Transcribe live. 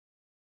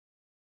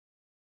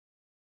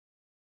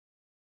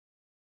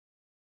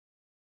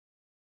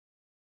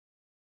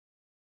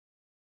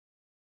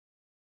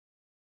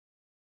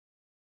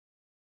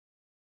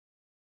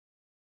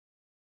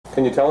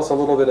Can you tell us a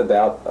little bit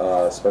about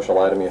a special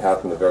item you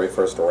have from the very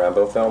first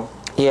Rambo film?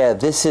 Yeah,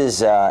 this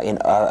is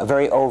a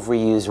very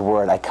overused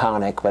word,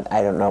 iconic, but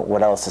I don't know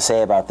what else to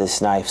say about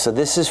this knife. So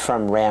this is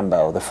from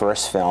Rambo, the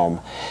first film.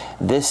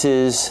 This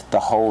is the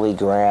holy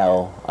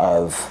grail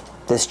of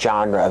this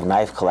genre of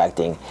knife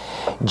collecting.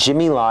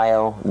 Jimmy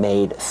Lyle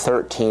made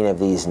 13 of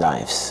these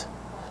knives.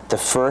 The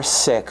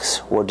first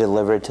 6 were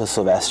delivered to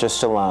Sylvester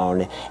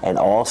Stallone, and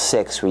all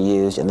 6 were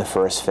used in the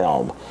first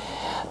film.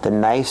 The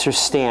knives are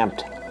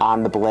stamped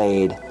on the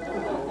blade.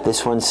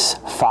 This one's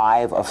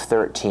 5 of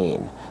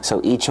 13. So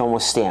each one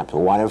was stamped,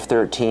 1 of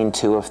 13,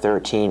 2 of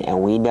 13,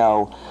 and we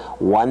know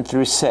 1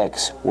 through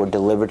 6 were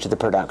delivered to the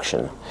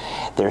production.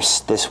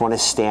 This one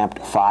is stamped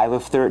 5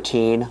 of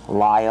 13,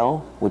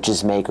 Lyle, which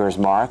is maker's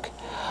mark.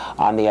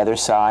 On the other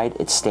side,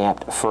 it's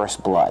stamped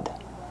First Blood.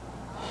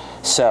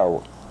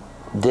 So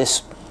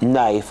this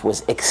knife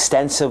was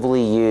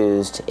extensively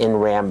used in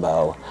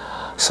Rambo.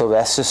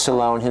 Sylvester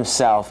Stallone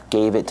himself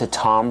gave it to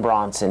Tom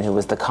Bronson, who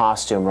was the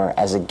costumer,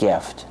 as a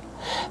gift.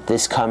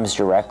 This comes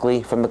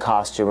directly from the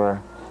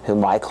costumer who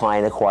my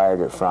client acquired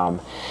it from.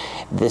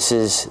 This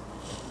is,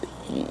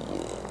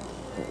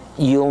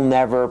 you'll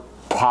never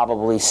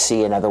probably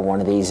see another one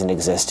of these in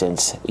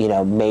existence. You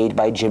know, made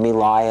by Jimmy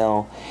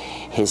Lyle,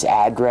 his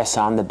address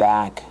on the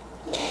back.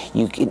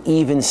 You can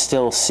even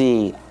still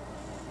see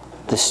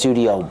the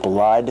studio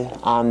blood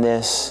on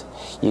this.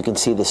 You can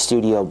see the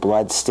studio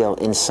blood still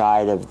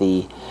inside of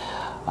the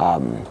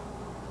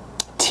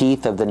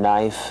teeth of the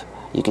knife.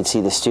 You can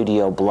see the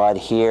studio blood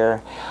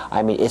here.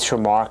 I mean, it's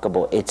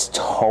remarkable. It's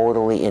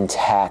totally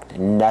intact.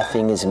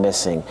 Nothing is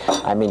missing.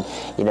 I mean,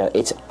 you know,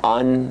 it's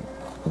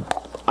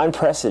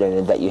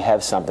unprecedented that you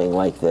have something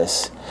like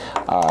this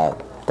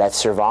that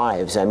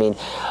survives. I mean,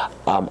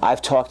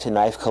 I've talked to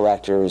knife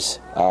collectors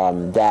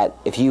that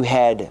if you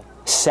had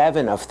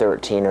 7 of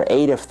 13 or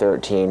 8 of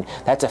 13,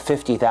 that's a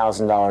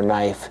 $50,000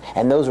 knife,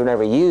 and those were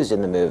never used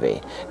in the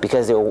movie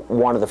because they were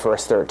one of the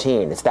first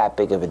 13. It's that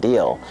big of a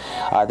deal.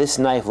 This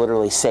knife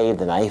literally saved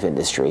the knife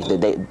industry.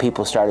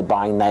 People started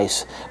buying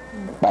knives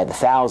by the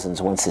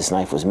thousands once this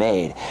knife was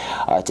made.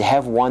 To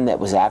have one that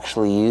was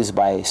actually used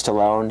by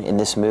Stallone in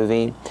this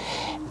movie,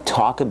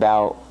 talk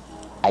about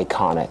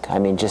iconic. I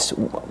mean, just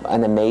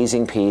an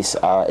amazing piece.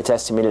 It's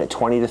estimated at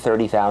 $20,000 to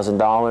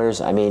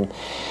 $30,000. I mean,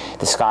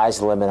 the sky's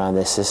the limit on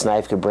this. This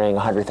knife could bring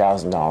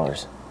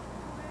 $100,000.